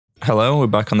Hello, we're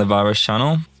back on the Virus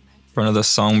channel for another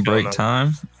song break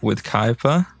time with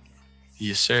kkypr.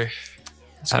 Yes, sir.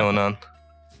 What's going on?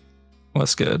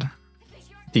 What's good?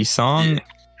 The song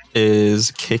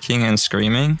is Kicking and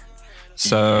Screaming.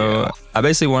 So I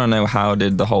basically want to know, how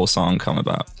did the whole song come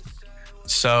about?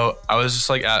 So I was just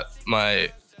like at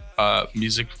my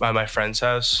music by my friend's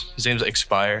house. His name's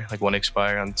Expire, like one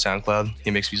Expire on Soundcloud. He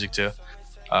makes music too.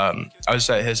 I was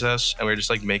at his house and we were just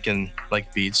like making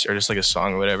like beats or just like a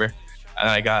song or whatever. And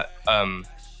I got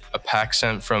a pack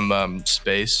sent from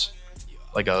Space,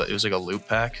 it was like a loop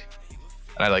pack.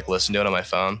 And I like listened to it on my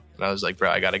phone and I was like,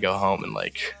 bro, I gotta go home and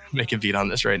like make a beat on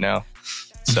this right now.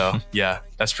 So yeah,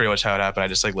 that's pretty much how it happened. I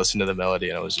just like listened to the melody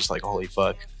and I was just like, holy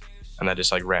fuck. And I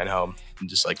just like ran home and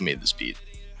just like made this beat.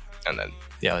 And then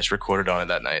yeah, I just recorded on it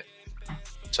that night.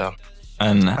 So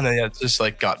and then yeah, just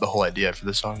like got the whole idea for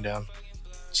the song down.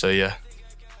 So yeah.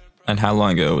 And how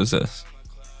long ago was this?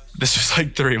 This was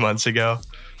like 3 months ago.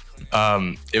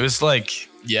 It was like,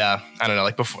 yeah, I don't know,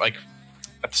 like before, like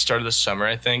at the start of the summer,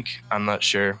 I think. I'm not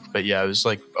sure, but yeah, it was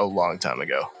like a long time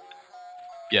ago.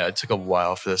 Yeah, it took a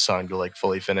while for the song to like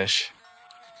fully finish.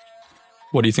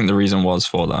 What do you think the reason was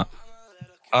for that?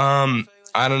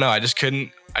 I don't know. I just couldn't.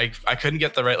 I couldn't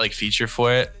get the right like feature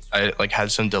for it. I like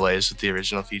had some delays with the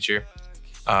original feature,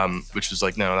 which was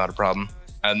like no, not a problem.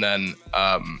 And then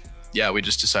yeah, we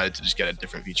just decided to just get a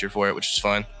different feature for it, which was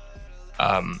fine.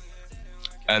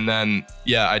 And then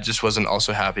yeah, I just wasn't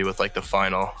also happy with like the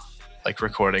final like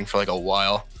recording for like a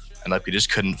while, and like we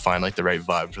just couldn't find like the right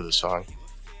vibe for the song.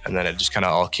 And then it just kind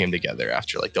of all came together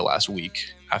after like the last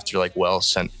week, after like Well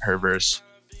sent her verse,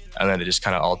 and then it just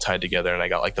kind of all tied together and I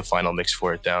got like the final mix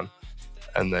for it down.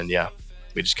 And then yeah,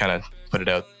 we just kind of put it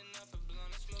out.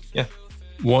 Yeah.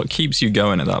 What keeps you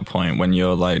going at that point when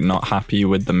you're like not happy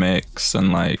with the mix,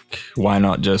 and like why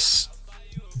not just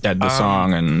dead the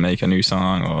song and make a new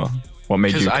song? Or what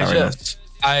made you carry on?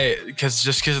 Because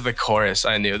of the chorus,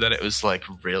 I knew that it was like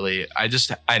really, I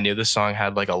knew the song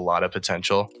had like a lot of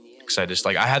potential. Because I just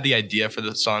like, I had the idea for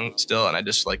the song still, and I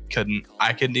just like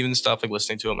I couldn't even stop like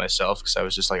listening to it myself, because I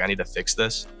was just like, I need to fix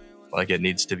this. Like it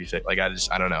needs to be fixed. Like I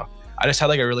don't know. I just had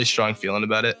like a really strong feeling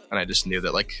about it, and I just knew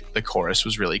that like the chorus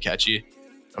was really catchy,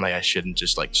 and like I shouldn't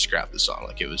just like scrap the song.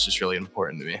 Like it was just really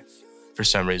important to me for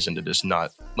some reason to just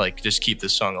not like just keep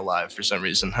this song alive for some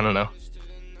reason. I don't know.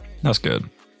 That's good.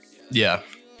 Yeah.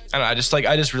 I don't know,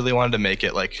 I just really wanted to make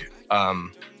it like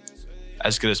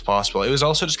as good as possible. It was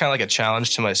also just kind of like a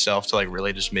challenge to myself to like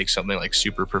really just make something like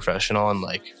super professional and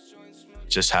like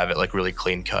just have it like really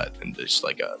clean cut and just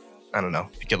like I don't know,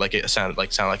 it could like sound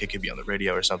like it could be on the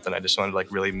radio or something. I just wanted to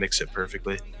like really mix it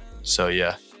perfectly. So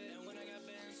yeah.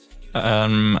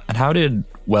 And how did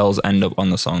Wells end up on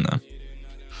the song then?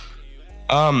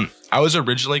 I was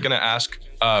originally gonna ask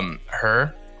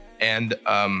her and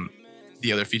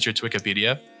the other feature,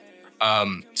 Wikipedia.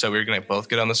 So we were gonna both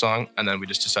get on the song, and then we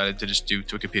just decided to just do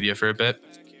Wikipedia for a bit.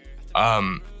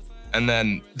 And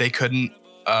then they couldn't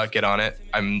get on it.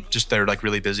 They're like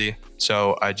really busy.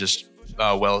 So I just,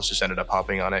 Wells just ended up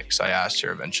hopping on it because I asked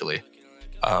her eventually.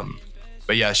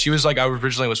 But yeah, she was like, I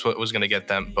originally was gonna get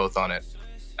them both on it.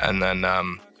 And then,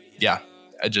 yeah,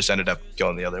 I just ended up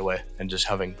going the other way and just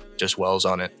having just Wells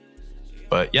on it.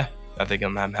 But yeah, I think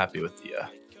I'm happy with the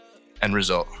end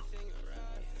result.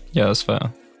 Yeah, that's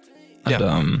fair. And,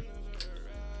 yeah.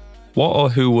 What or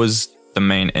who was the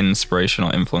main inspiration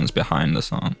or influence behind the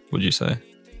song, would you say?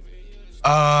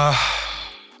 I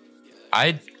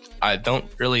don't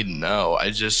really know. I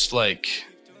just like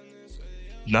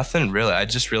nothing really. I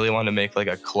just really wanted to make like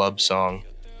a club song,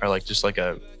 or like just like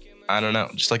I don't know,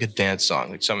 just like a dance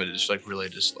song, like something to just like really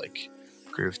just like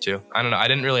groove to. I don't know. I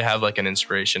didn't really have like an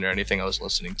inspiration or anything I was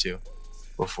listening to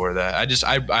before that.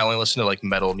 I only listen to like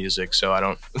metal music,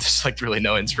 so there's like really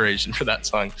no inspiration for that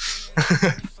song.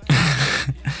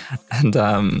 And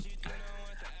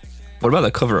what about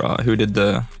the cover art?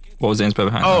 What was the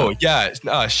inspiration behind that? Oh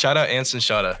yeah, shout out Ants and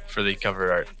Shada for the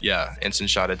cover art. Yeah, Ants and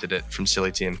Shada did it from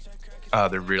Silly Team.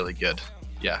 They're really good.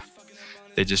 Yeah,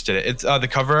 they just did it. It's the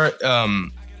cover art,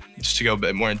 just to go a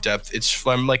bit more in depth, it's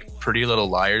from like Pretty Little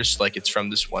Liars. Like it's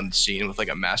from this one scene with like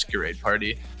a masquerade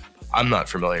party. I'm not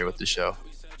familiar with the show,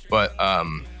 but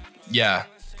yeah,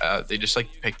 they just like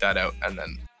picked that out, and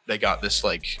then they got this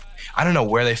like, I don't know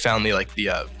where they found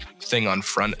the thing in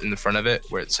the front of it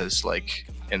where it says like,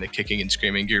 in the kicking and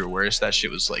screaming you're worse. That shit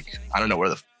was like, I don't know where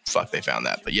the fuck they found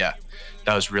that, but yeah,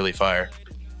 that was really fire.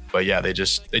 But yeah, they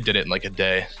did it in like a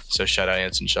day. So shout out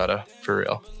Ants and Shada for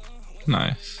real.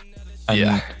 Nice. And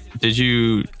yeah. did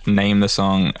you name the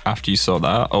song after you saw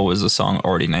that, or was the song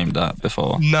already named that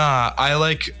before? Nah, I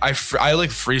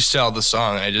freestyled the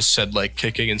song. I just said like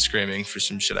kicking and screaming for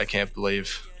some shit I can't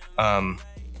believe. And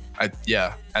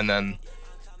then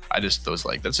I just was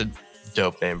like, that's a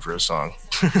dope name for a song.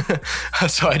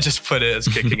 So I just put it as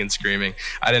kicking and screaming.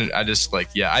 I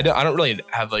don't really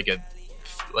have like a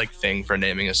thing for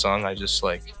naming a song. I just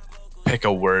like pick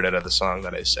a word out of the song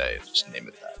that I say and just name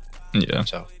it that. Yeah.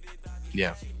 So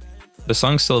yeah. The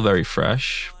song's still very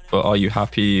fresh, but are you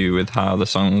happy with how the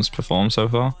song's performed so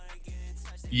far?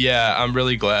 Yeah, I'm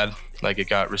really glad. Like it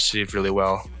got received really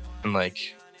well, and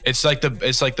like it's like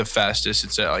the fastest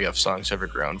it's like a song's ever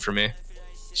grown for me.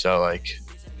 So like,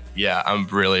 yeah, I'm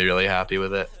really really happy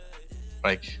with it.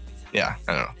 Like, yeah,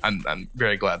 I don't know. I'm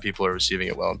very glad people are receiving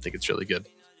it well and think it's really good.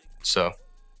 So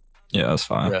yeah, that's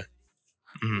fine. Yeah.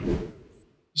 Mm-hmm.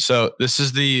 So this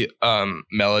is the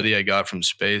melody I got from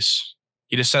Space.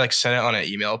 He just sent it on an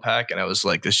email pack, and I was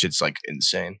like, this shit's like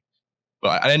insane.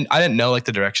 But I didn't know like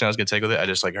the direction I was gonna take with it. I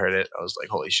just like heard it. I was like,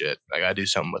 holy shit, I gotta do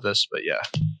something with this. But yeah.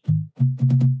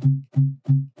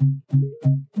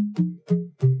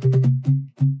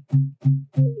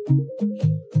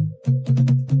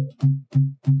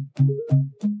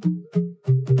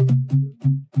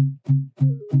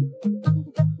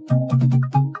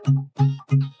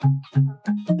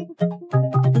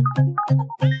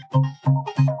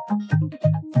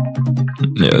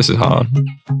 Yeah, this is hard.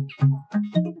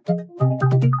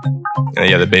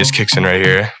 Yeah, the bass kicks in right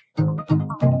here.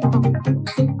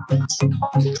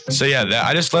 So yeah,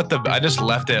 I just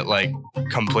left it like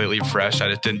completely fresh. I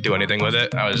just didn't do anything with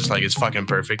it. I was just like, it's fucking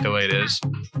perfect the way it is.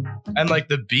 And like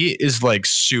the beat is like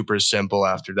super simple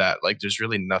after that. Like there's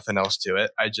really nothing else to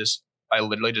it. I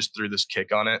literally just threw this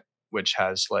kick on it, which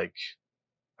has like,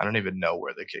 I don't even know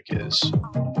where the kick is.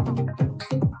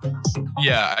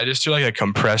 Yeah, I just threw like a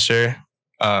compressor,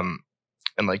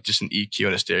 and like just an EQ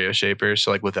and a stereo shaper.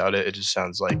 So like without it, it just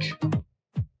sounds like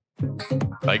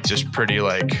just pretty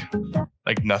like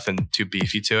nothing too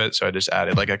beefy to it. So I just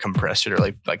added like a compressor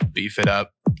to like beef it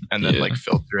up and then like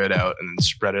filter it out and then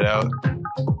spread it out. And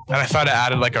I thought it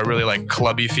added like a really like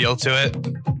clubby feel to it.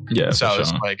 Yeah. So I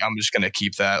was like, I'm just gonna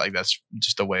keep that. Like that's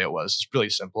just the way it was. It's really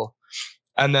simple.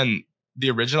 And then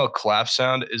the original clap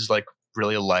sound is like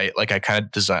really light. Like I kind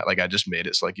of designed, like I just made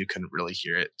it so like you couldn't really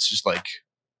hear it. It's just like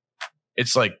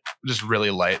just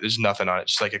really light. There's nothing on it.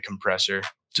 Just like a compressor.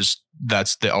 Just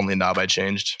that's the only knob I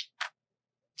changed.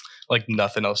 Like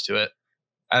nothing else to it.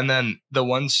 And then the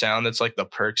one sound that's like the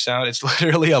perk sound, it's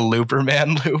literally a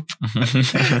Looperman loop.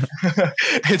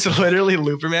 It's literally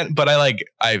Looperman, but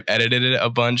I edited it a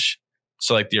bunch.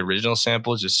 So like the original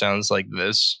sample just sounds like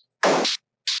this.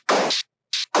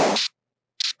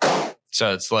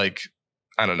 So it's like,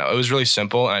 I don't know. It was really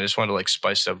simple, and I just wanted to like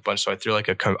spice it up a bunch. So I threw like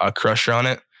a crusher on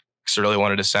it because I really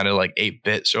wanted to sound like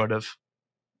 8-bit sort of.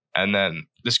 And then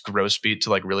this gross beat to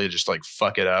like really just like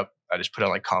fuck it up, I just put on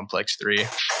like Complex 3.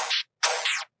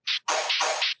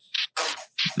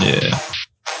 Yeah.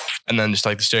 And then just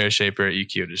like the stereo shaper,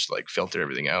 EQ, just like filter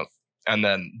everything out. And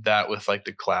then that with like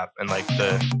the clap and like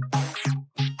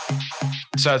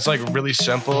so it's like really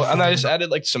simple. And I just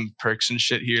added like some perks and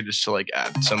shit here just to like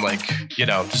add some like, you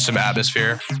know, some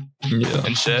atmosphere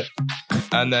and shit.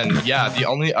 And then, yeah, the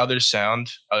only other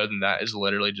sound other than that is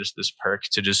literally just this perk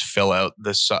to just fill out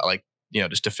this, like, you know,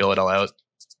 just to fill it all out.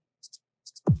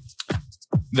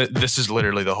 This is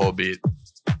literally the whole beat.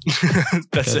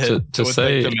 That's it. To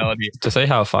say the melody. To say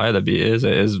how fire the beat is,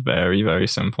 it is very, very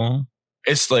simple.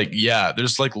 It's like, yeah,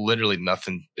 there's like literally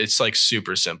nothing. It's like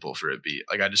super simple for a beat.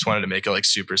 Like I just wanted to make it like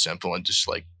super simple and just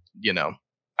like, you know,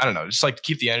 I don't know, just like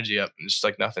keep the energy up and just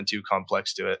like nothing too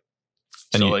complex to it.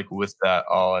 And so like with that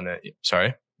all in it. Sorry.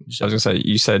 I was gonna say,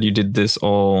 you said you did this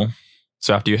all.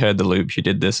 So after you heard the loop, you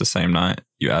did this the same night.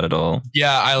 You added all.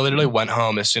 Yeah, I literally went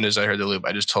home as soon as I heard the loop.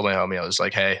 I just told my homie, I was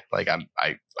like, "Hey, like I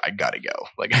gotta go."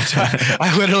 Like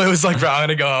I literally was like, "Bro, I'm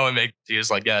gonna go home and make." He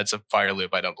was like, "Yeah, it's a fire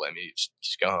loop. I don't blame you.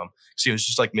 Just go home." So he was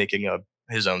just like making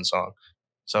his own song.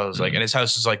 So I was like, and his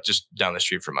house is like just down the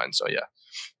street from mine. So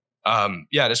yeah,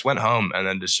 yeah, I just went home and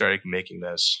then just started making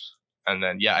this. And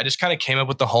then yeah, I just kind of came up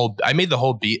with I made the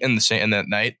whole beat in that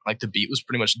night. Like the beat was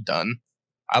pretty much done.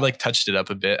 I like touched it up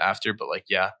a bit after, but like,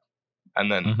 yeah.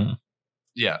 And then,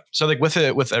 yeah. So like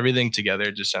with everything together,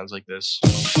 it just sounds like this.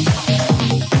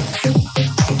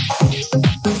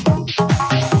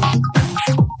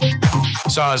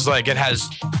 So I was like, it has,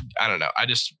 I don't know. I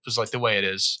just was like the way it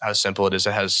is, how simple it is.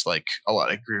 It has like a lot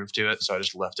of groove to it. So I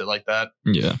just left it like that.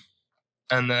 Yeah.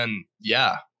 And then,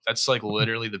 yeah, that's like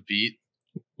literally the beat.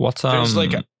 What's, no,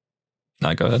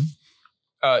 go ahead.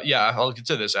 Yeah, I'll get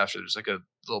to this after. There's like a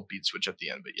little beat switch at the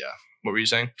end. But yeah, what were you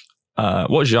saying?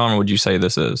 What genre would you say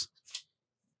this is?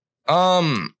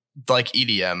 Like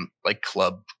EDM, like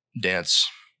club dance.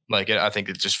 Like I think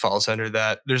it just falls under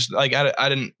that. There's like I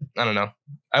don't know.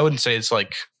 I wouldn't say it's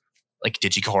like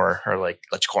digicore or like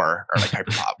electrocore or like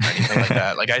hyperpop or anything like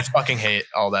that. Like I fucking hate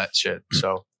all that shit.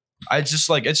 So I just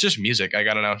like it's just music. I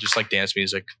don't know, just like dance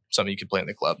music, something you could play in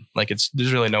the club. Like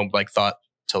there's really no like thought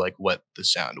to like what the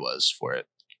sound was for it.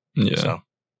 Yeah. So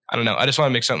I don't know. I just want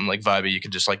to make something like vibey you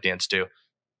could just like dance to,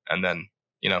 and then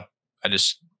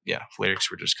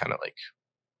lyrics were just kind of like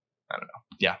I don't know.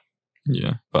 Yeah.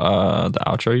 Yeah. But the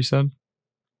outro you said?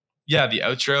 Yeah, the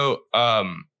outro.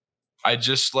 I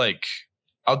just like.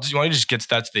 You want to just get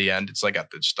that to the end? It's like at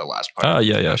just the last part. Oh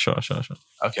yeah, sure.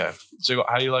 Okay. So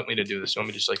how do you like me to do this? You want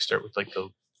me to just like start with like the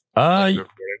recording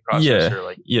process yeah, or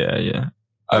like yeah.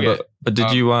 Okay. But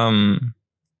did you oh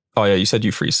yeah, you said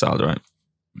you freestyled, right?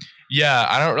 Yeah,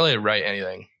 I don't really write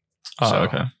anything. Oh,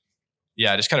 okay.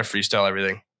 Yeah, I just kind of freestyle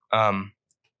everything.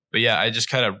 But yeah, I just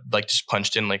kind of like just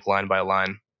punched in like line by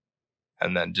line,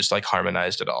 and then just like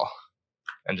harmonized it all,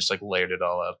 and just like layered it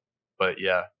all up. But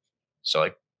yeah, so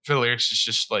like. For the lyrics, it's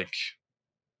just like,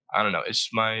 I don't know. It's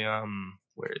my,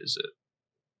 where is it?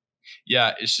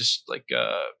 Yeah, it's just like,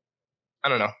 I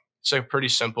don't know. It's like a pretty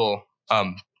simple,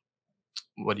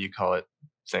 what do you call it?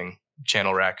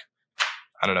 Channel rack.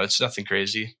 I don't know. It's nothing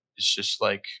crazy. It's just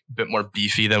like a bit more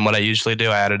beefy than what I usually do.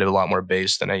 I added a lot more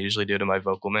bass than I usually do to my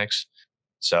vocal mix.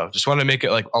 So just wanted to make it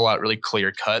like a lot really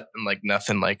clear cut and like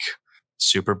nothing like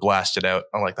super blasted out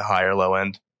on like the high or low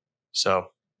end. So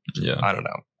yeah, I don't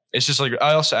know. It's just like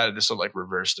I also added this little like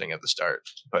reverse thing at the start,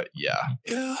 but yeah.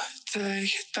 I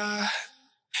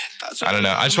don't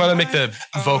know. I just want to make the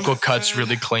vocal cuts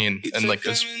really clean and like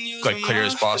as like clear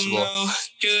as possible. But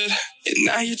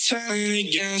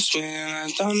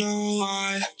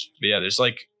yeah, there's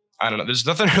like I don't know. There's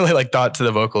nothing really like thought to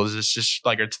the vocals. It's just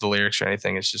like or to the lyrics or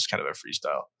anything. It's just kind of a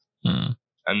freestyle.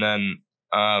 And then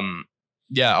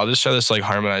yeah, I'll just show this like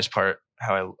harmonized part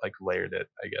how I like layered it,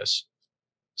 I guess.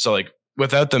 So like.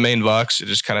 Without the main vox, it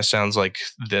just kind of sounds like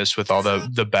this with all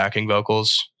the backing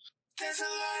vocals.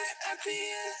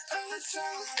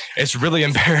 It's really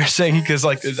embarrassing because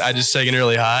like I just sang it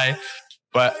really high,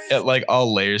 but it like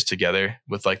all layers together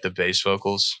with like the bass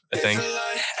vocals, I think.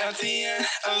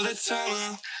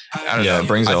 I don't know. It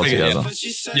brings it all together.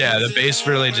 Yeah, the bass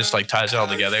really just like ties it all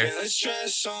together.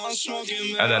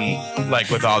 And then like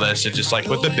with all this, it just like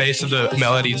with the bass of the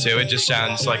melody too, it just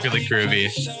sounds like really groovy.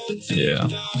 Yeah.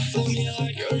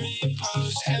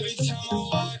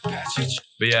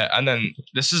 But yeah, and then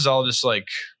this is all just like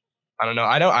I don't know.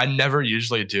 I never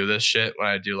usually do this shit when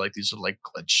I do like these like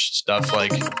glitch stuff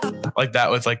like that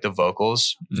with like the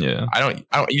vocals. Yeah. I don't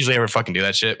usually ever fucking do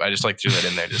that shit. I just like threw that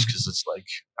in there just because it's like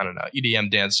I don't know, EDM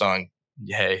dance song.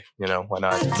 Hey, you know, why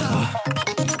not?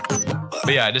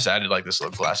 But yeah, I just added like this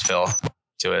little glass fill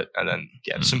to it, and then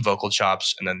yeah, some vocal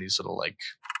chops, and then these little like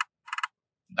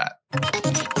that.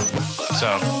 So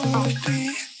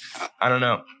I don't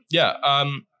know. Yeah.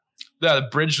 Yeah, the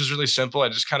bridge was really simple. I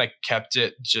just kind of kept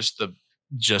it just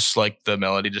like the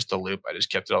melody, just the loop. I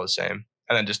just kept it all the same,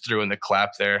 and then just threw in the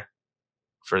clap there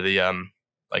for the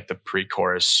like the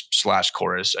pre-chorus /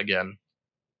 chorus again.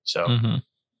 So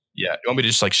yeah, you want me to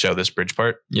just like show this bridge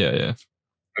part? Yeah.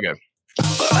 Okay.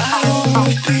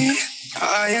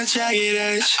 I am jagged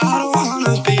edge. I don't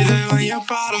wanna be there when your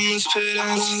bottom is pitted.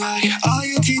 Like all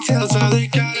your details, all they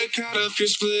gotta cut off your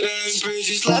split ends.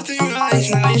 Bridges left and right.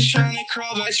 Now you're trying to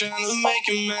crawl back, trying to make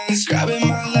amends. Grabbing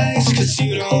my legs, cause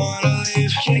you don't wanna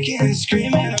leave. Kicking and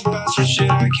screaming about some shit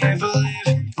I can't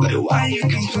believe. Like why you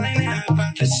complaining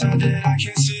about the side that I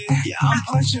can't see? Yeah, I'm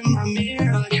punching my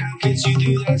mirror. Like how could you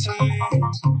do that to me?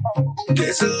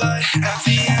 There's a light at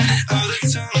the end of the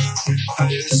tunnel. I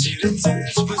asked you to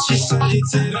dance, but you said you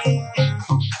didn't wanna.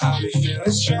 I'll be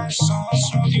feeling stressed, so I'm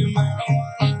smoking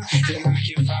marijuana. Then I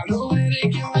can find a way to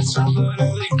get myself out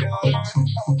of the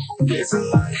gutter. There's a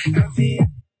light at the end.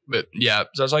 But yeah,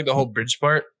 so that's like the whole bridge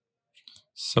part.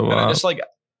 So and I just like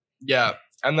yeah,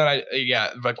 and then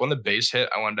like when the bass hit,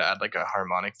 I wanted to add like a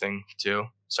harmonic thing too.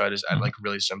 So I just add like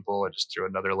really simple. I just threw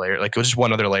another layer, like just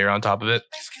one other layer on top of it.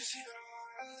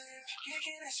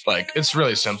 Like it's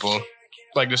really simple.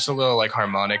 Like just a little like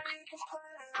harmonic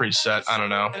preset. I don't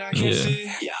know.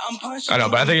 Yeah. I know,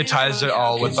 but I think it ties it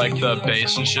all with like the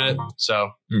bass and shit.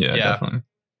 So yeah. Definitely.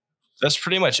 That's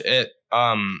pretty much it.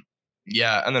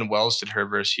 Yeah, and then Wells did her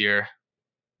verse here.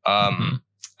 And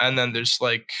then there's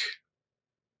like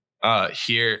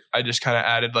here I just kind of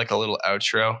added like a little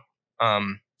outro.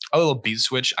 A little beat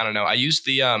switch. I don't know. I used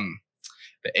the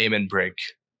aim and break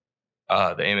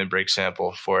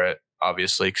sample for it.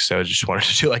 obviously, because I just wanted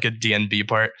to do like a DNB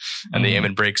part, and the aim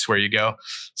and breaks where you go.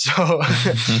 So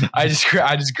I just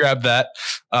grabbed that.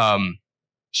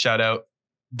 Shout out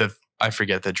I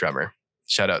forget the drummer.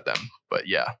 Shout out them, but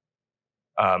yeah.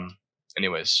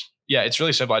 Anyways, yeah, it's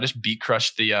really simple. I just beat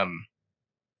crushed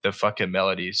the fucking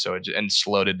melody, and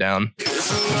slowed it down.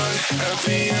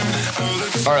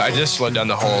 Or I just slowed down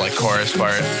the whole like chorus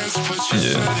part.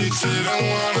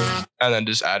 Yeah. And then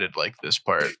just added like this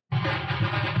part.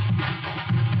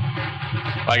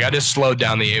 Like I just slowed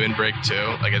down the aim and break too.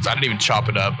 Like I didn't even chop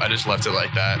it up. I just left it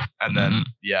like that. And then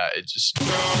yeah, it just,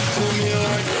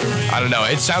 I don't know.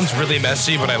 It sounds really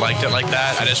messy, but I liked it like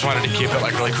that. I just wanted to keep it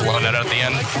like really blown out at the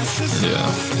end.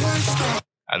 Yeah.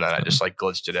 And then I just like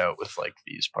glitched it out with like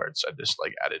these parts. I just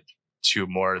like added 2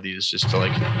 more of these just to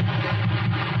like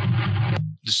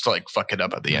fuck it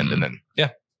up at the end. And then yeah.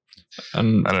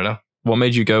 And I don't know. What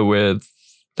made you go with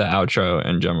the outro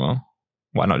in general?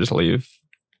 Why not just leave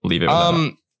it with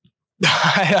that?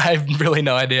 I have really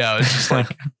no idea. I was just like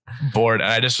bored, and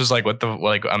I just was like,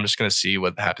 I'm just gonna see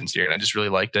what happens here. And I just really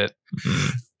liked it.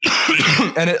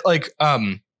 And it like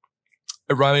it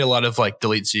reminded me a lot of like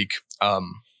Delete Seek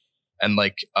and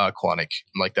like Quantic,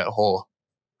 and like that whole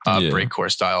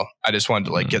breakcore style. I just wanted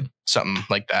to like get something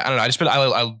like that. I don't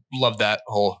know. I love that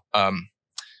whole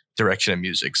direction of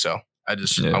music. So I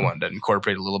wanted to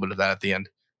incorporate a little bit of that at the end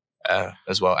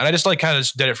as well. And I just like kind of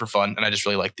just did it for fun, and I just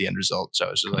really liked the end result. So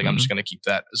I was just like, I'm just gonna keep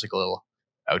that as like a little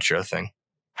outro thing.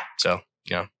 So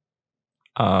yeah.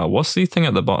 What's the thing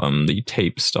at the bottom? The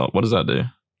tape stop. What does that do?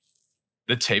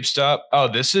 The tape stop.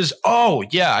 Oh,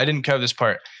 yeah. I didn't cover this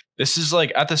part. This is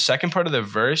like at the second part of the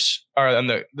verse, or on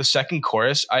the second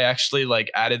chorus, I actually like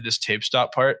added this tape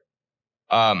stop part,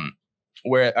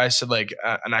 where I said like,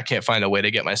 and I can't find a way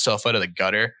to get myself out of the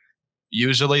gutter.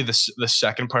 Usually the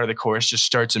second part of the chorus just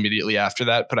starts immediately after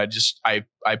that, but I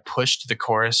pushed the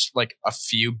chorus like a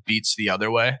few beats the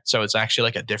other way, so it's actually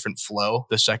like a different flow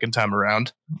the second time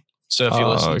around. So if you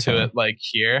listen to it like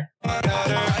here.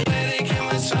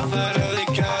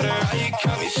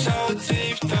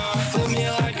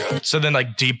 So then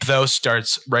like deep though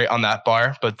starts right on that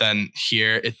bar, but then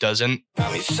here it doesn't.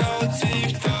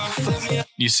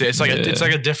 You see, it's like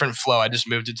a different flow. I just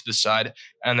moved it to the side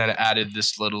and then added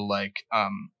this little like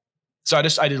so I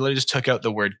literally just took out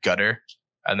the word gutter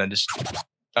and then just,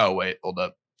 oh wait, hold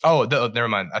up. Oh, never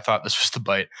mind. I thought this was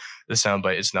the sound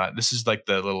bite. It's not. This is like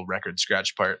the little record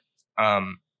scratch part.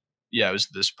 Yeah, it was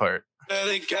this part.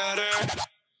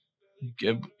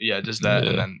 Yeah, just that,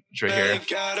 and then it's right here.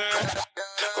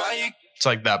 It's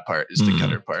like that part is the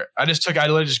gutter part. I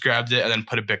literally just grabbed it and then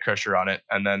put a bit crusher on it,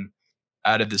 and then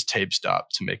added this tape stop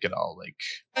to make it all like.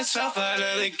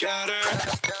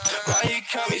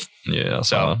 Yeah.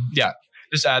 So yeah,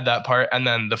 just add that part, and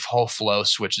then the whole flow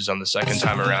switches on the second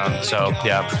time around. So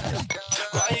yeah.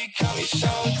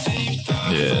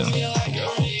 Yeah.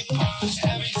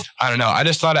 I don't know. I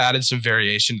just thought I added some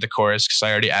variation to the chorus because I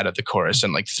already added the chorus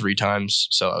in like 3 times.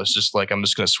 So I was just like, I'm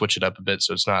just going to switch it up a bit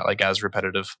so it's not like as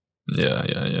repetitive. Yeah.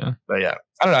 But yeah,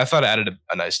 I don't know. I thought I added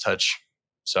a nice touch.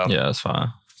 So yeah, that's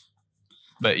fine.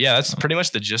 But yeah, that's pretty much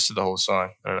the gist of the whole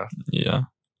song. I don't know. Yeah.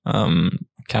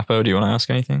 Capo, do you want to ask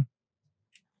anything?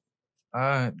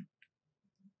 No,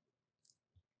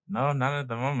 not at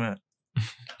the moment.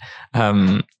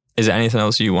 Is there anything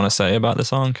else you want to say about the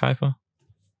song, Kuiper?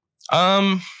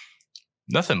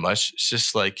 Nothing much. It's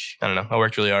just like, I don't know. I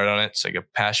worked really hard on it. It's like a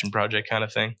passion project kind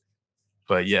of thing.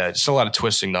 But yeah, just a lot of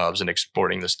twisting knobs and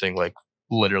exporting this thing like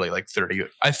literally like 30.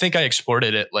 I think I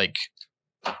exported it like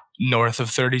north of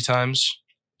 30 times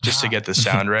just to get the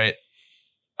sound right.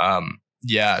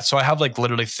 Yeah, so I have like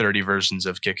literally 30 versions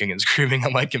of Kicking and Screaming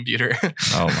on my computer.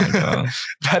 Oh my god.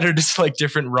 That are just like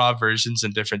different raw versions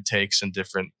and different takes and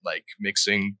different like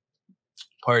mixing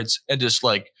parts and just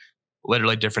like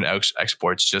literally different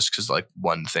exports just because like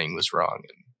one thing was wrong.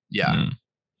 And yeah.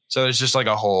 So there's just like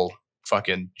a whole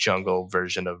fucking jungle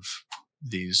version of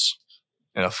these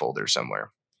in a folder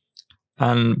somewhere.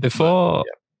 And before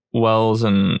Wells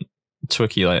and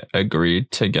Twicky like agreed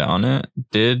to get on it,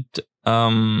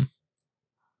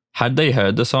 had they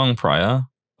heard the song prior,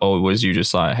 or was you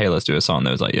just like, hey, let's do a song?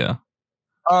 They was like, yeah.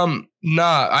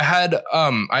 Nah, I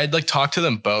had like talked to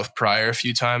them both prior a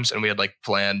few times, and we had like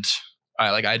planned.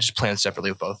 I just planned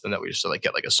separately with both of them that we just like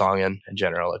get like a song in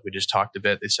general. Like we just talked a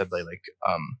bit. They said they like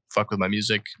fuck with my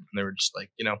music, and they were just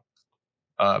like, you know,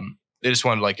 they just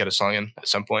wanted to like get a song in at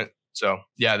some point. So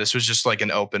yeah, this was just like an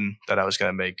open that I was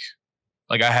gonna make.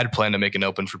 Like I had planned to make an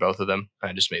open for both of them.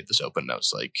 I just made this open. And I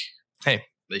was like, hey,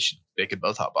 they could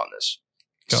both hop on this.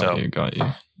 Got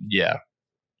you. Yeah.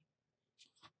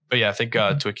 But yeah, I think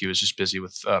Twicky was just busy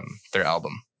with their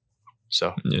album.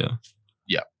 So yeah,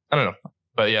 I don't know,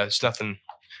 but yeah, it's nothing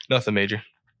major.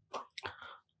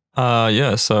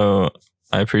 Yeah. So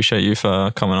I appreciate you for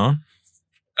coming on.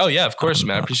 Oh yeah, of course,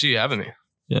 man. I appreciate you having me.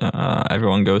 Yeah.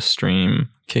 Everyone go stream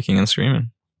Kicking and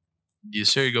Screaming. Yes,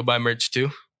 sir. Go buy merch too.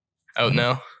 Out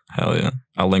now. Hell yeah.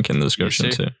 I'll link in the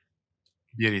description too.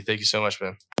 Beauty. Thank you so much,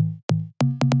 man.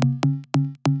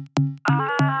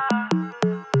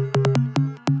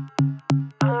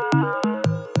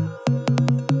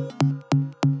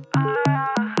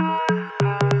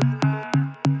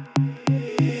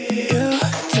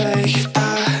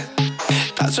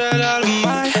 Right out of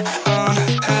my own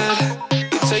head.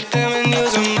 You take them and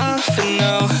use them up for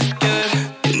no good.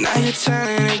 And now you're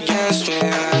turning against me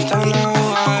and I don't know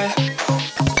why.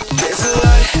 There's a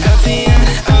light at the end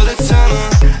of the tunnel.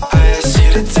 I asked you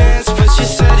to dance but you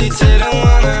said you didn't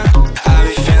wanna. I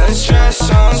be feeling stressed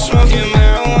so I'm smoking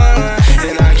marijuana.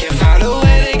 And I can't find a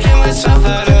way to get myself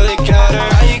out of the gutter.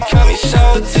 Why you cut me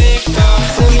so deep though?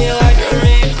 Flip me like a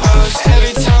repost.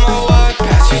 Every time I walk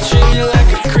past you treat me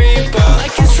like a creepo.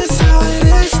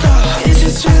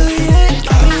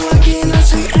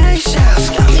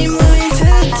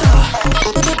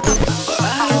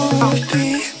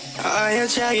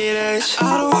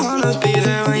 I don't wanna be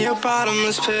there when your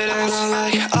bottomless pit ends.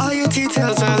 Like all your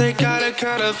details are they gotta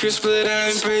cut up your split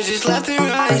end. Bridges left and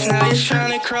right. Now you're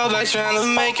trying to crawl back, trying to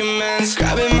make amends.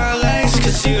 Grabbing my legs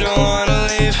cause you don't wanna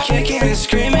leave. Kicking and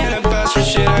screaming about some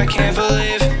shit I can't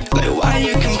believe. Like why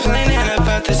you complaining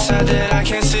about the side that I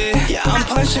can't see? Yeah, I'm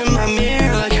punching my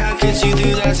mirror like how could you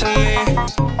do that to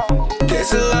me?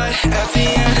 There's a light at the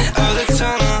end of the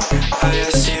tunnel. I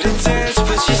asked you to dance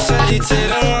but you said you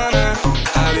didn't wanna.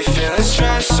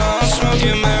 So I'm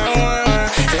smoking marijuana.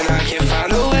 And I can't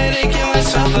find a way to get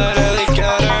myself out of the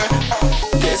gutter.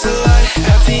 There's a light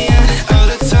at the end of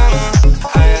the tunnel.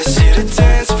 I asked you to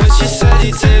dance but you said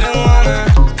you didn't wanna.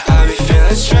 I be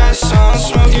feeling stressed so I'm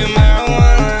smoking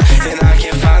marijuana. And I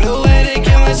can't find a way to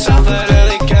get myself out of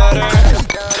the gutter.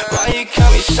 Why you cut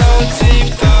me so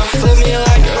deep though? Flip me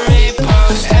like a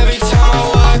repost. Every time I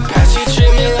walk past you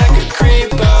treat me like a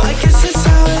creepo. I guess that's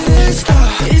how it is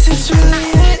though. Is this really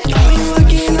it?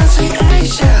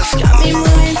 Got me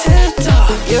moving tiptoe.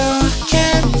 You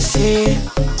can see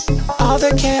all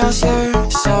the chaos you're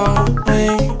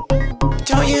sowing.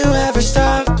 Don't you ever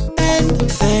stop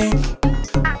and think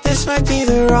this might be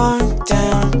the wrong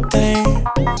damn thing.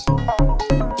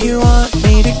 You want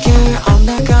me to care? I'm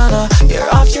not gonna. You're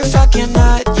off your fucking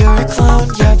nut. You're a clone.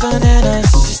 You're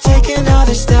bananas. Just take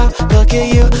another step. Look at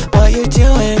you, what you're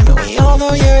doing. We all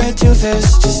know you're a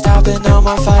doofus. Just stop it, no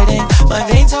more fighting. My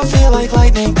veins don't feel like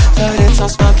lightning, but it's all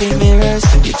smoking mirrors.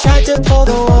 You tried to pull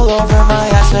the wool over my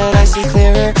ass, but I see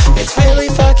clearer. It's really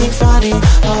fucking funny,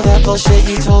 all that bullshit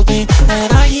you told me.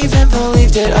 And I even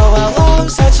believed it, oh well, all I'm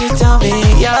such a dummy.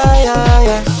 Yeah, yeah,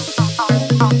 yeah.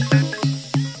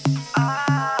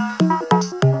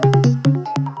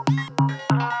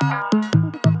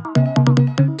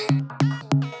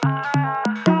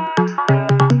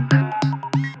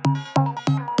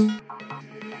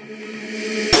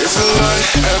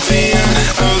 At the end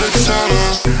of the tunnel,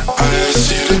 I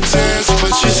asked you to dance,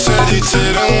 but you said you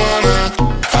didn't wanna.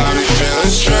 I be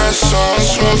feeling stressed, so I'm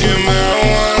smoking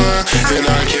marijuana. And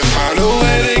I can't find a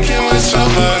way to get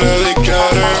myself out